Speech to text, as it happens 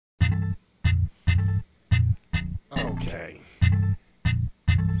Okay.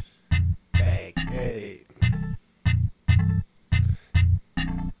 Back at it.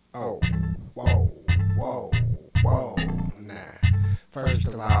 Oh, whoa, whoa, whoa. Nah. First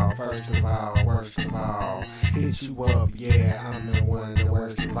of all, worst of all, hit you up, yeah, I'm the one, the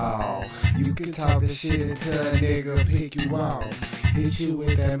worst of all. You can talk the shit until a nigga pick you off. Hit you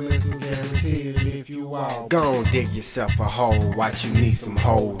with that missile guaranteed to lift you off. Gon' dig yourself a hole, watch you need some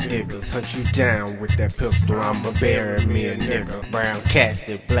hole diggers. Hunt you down with that pistol, I'ma bury me a nigga. Brown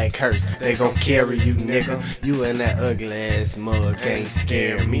casket, black hearse, they gon' carry you nigga. You and that ugly ass mug ain't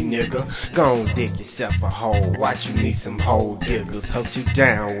scare me nigga. Gon' dig yourself a hole, watch you need some hole diggers. Hunt you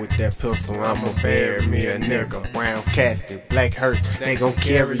down with that pistol, I'ma bury me a nigga. Brown casket, black hearse, they gon'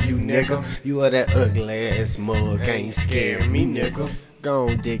 carry you nigga. You and that ugly ass mug ain't scare me nigga.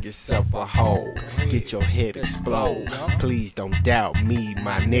 Gon' dig yourself a hole, get your head explode. Please don't doubt me,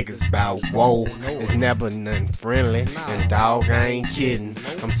 my niggas bout whoa. It's never nothing friendly, and dog, I ain't kidding.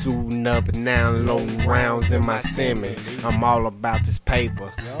 I'm suiting up and down, loading rounds in my semi. I'm all about this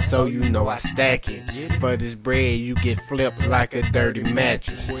paper, so you know I stack it. For this bread, you get flipped like a dirty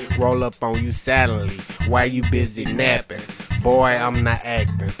mattress. Roll up on you suddenly, while you busy napping. Boy, I'm not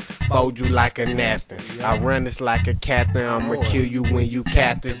acting, fold you like a napkin. I run this like a captain, I'ma kill you when you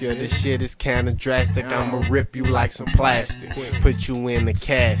captors. Yeah, this shit is kinda drastic, I'ma rip you like some plastic. Put you in the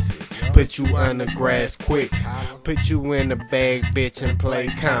casket, put you under grass quick. Put you in the bag, bitch, and play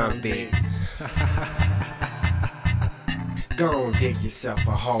convict. Gon' dig yourself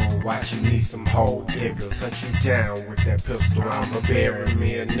a hole, watch you need some hole diggers. Hunt you down with that pistol, I'ma bury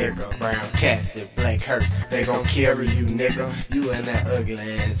me a nigga. Brown casket, black hearse, they gon' carry you nigga. You and that ugly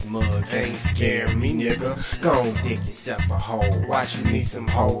ass mug ain't scare me nigga. Gon' dig yourself a hole, watch you need some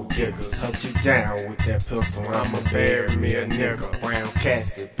hole diggers. Hunt you down with that pistol, I'ma bury me a nigga. Brown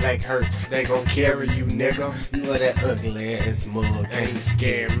casket, black hearse, they gon' carry you nigga. You and that ugly ass mug ain't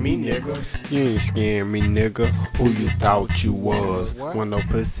scare me nigga. You ain't scare me nigga, who you thought you was? Want no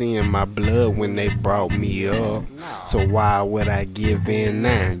pussy in my blood when they brought me up. So why would I give in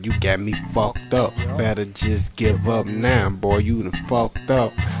now? You got me fucked up. Better just give up now, boy, you done fucked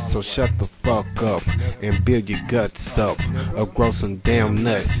up. So shut the fuck up and build your guts up. Or grow some damn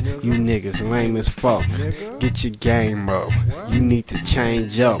nuts. You niggas lame as fuck. Get your game up. You need to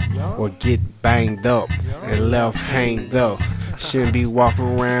change up or get banged up and left hanged up. Shouldn't be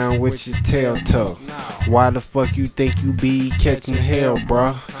walking around with your tail tucked. Why the fuck you think you be catching hell,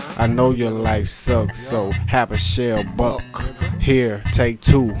 bruh? I know your life sucks, so have a shell buck. Here, take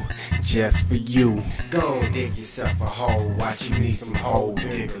two, just for you. Gon' dig yourself a hole, watch you need some hole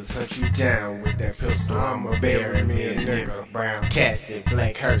diggers. Hunt you down with that pistol, I'ma bury me a nigga. Brown casket,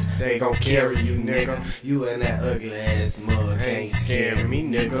 black hearse, they gon' carry you nigga. You and that ugly ass mug ain't scare me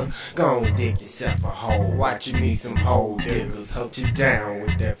nigga. Gon' dig yourself a hole, watch you need some hole diggers. Hunt you down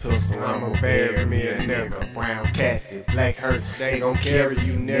with that pistol, I'ma bury me a nigga. Brown casket, black hearse, they gon' carry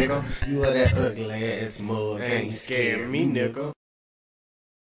you nigga. You and that ugly ass mug ain't scare me nigga.